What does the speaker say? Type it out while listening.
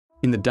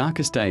In the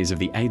darkest days of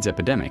the AIDS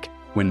epidemic,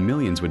 when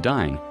millions were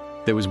dying,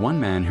 there was one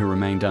man who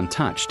remained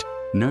untouched,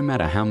 no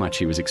matter how much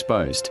he was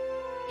exposed.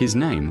 His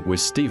name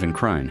was Stephen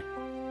Crohn.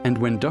 And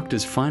when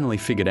doctors finally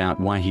figured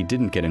out why he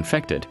didn't get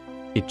infected,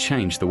 it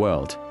changed the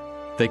world.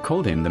 They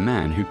called him the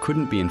man who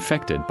couldn't be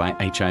infected by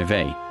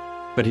HIV.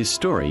 But his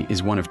story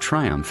is one of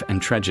triumph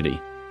and tragedy.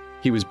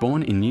 He was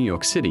born in New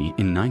York City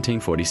in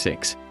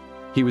 1946.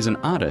 He was an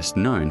artist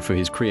known for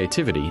his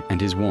creativity and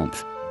his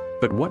warmth.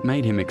 But what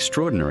made him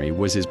extraordinary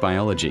was his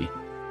biology.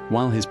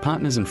 While his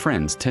partners and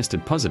friends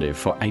tested positive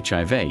for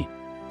HIV,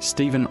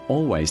 Stephen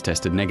always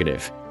tested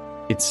negative.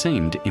 It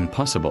seemed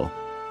impossible.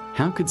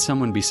 How could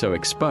someone be so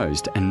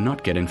exposed and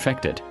not get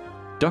infected?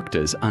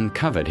 Doctors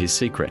uncovered his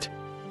secret.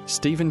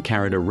 Stephen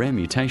carried a rare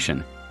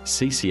mutation,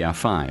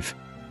 CCR5,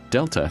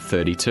 Delta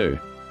 32.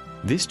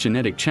 This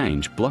genetic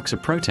change blocks a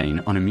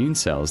protein on immune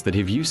cells that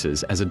have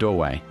uses as a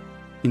doorway.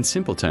 In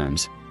simple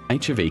terms,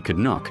 HIV could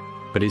knock,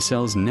 but his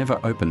cells never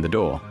opened the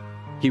door.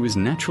 He was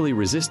naturally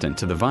resistant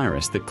to the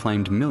virus that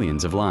claimed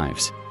millions of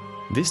lives.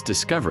 This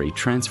discovery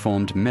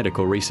transformed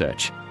medical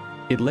research.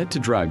 It led to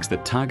drugs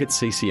that target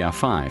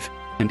CCR5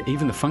 and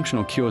even the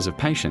functional cures of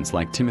patients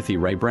like Timothy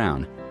Ray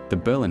Brown, the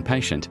Berlin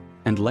patient,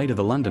 and later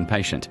the London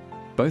patient,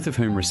 both of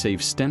whom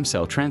received stem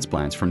cell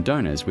transplants from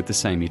donors with the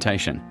same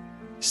mutation.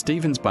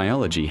 Stephen's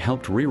biology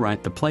helped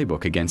rewrite the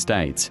playbook against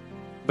AIDS.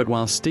 But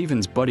while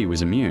Stephen's body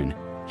was immune,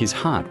 his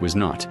heart was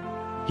not.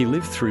 He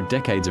lived through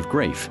decades of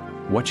grief,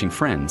 watching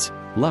friends,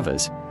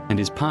 lovers, and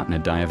his partner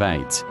die of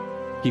AIDS.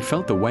 He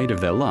felt the weight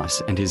of their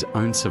loss and his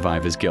own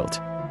survivor's guilt.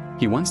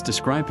 He once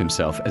described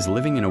himself as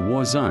living in a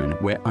war zone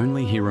where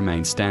only he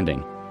remained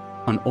standing.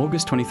 On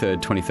August 23,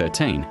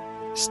 2013,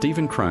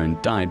 Stephen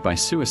Crohn died by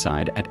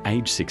suicide at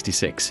age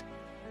 66.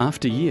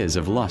 After years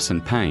of loss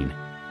and pain,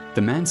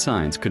 the man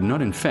science could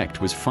not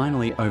infect was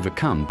finally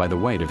overcome by the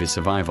weight of his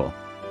survival.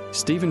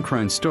 Stephen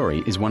Crohn's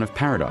story is one of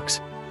paradox,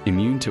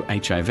 immune to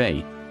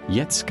HIV,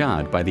 yet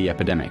scarred by the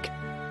epidemic.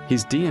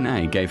 His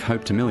DNA gave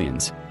hope to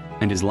millions,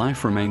 and his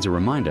life remains a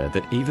reminder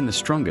that even the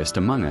strongest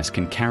among us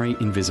can carry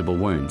invisible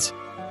wounds.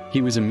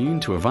 He was immune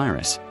to a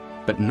virus,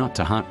 but not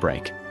to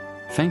heartbreak.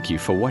 Thank you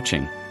for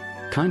watching.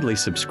 Kindly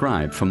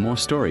subscribe for more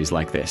stories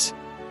like this.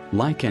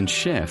 Like and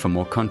share for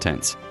more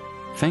contents.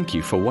 Thank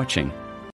you for watching.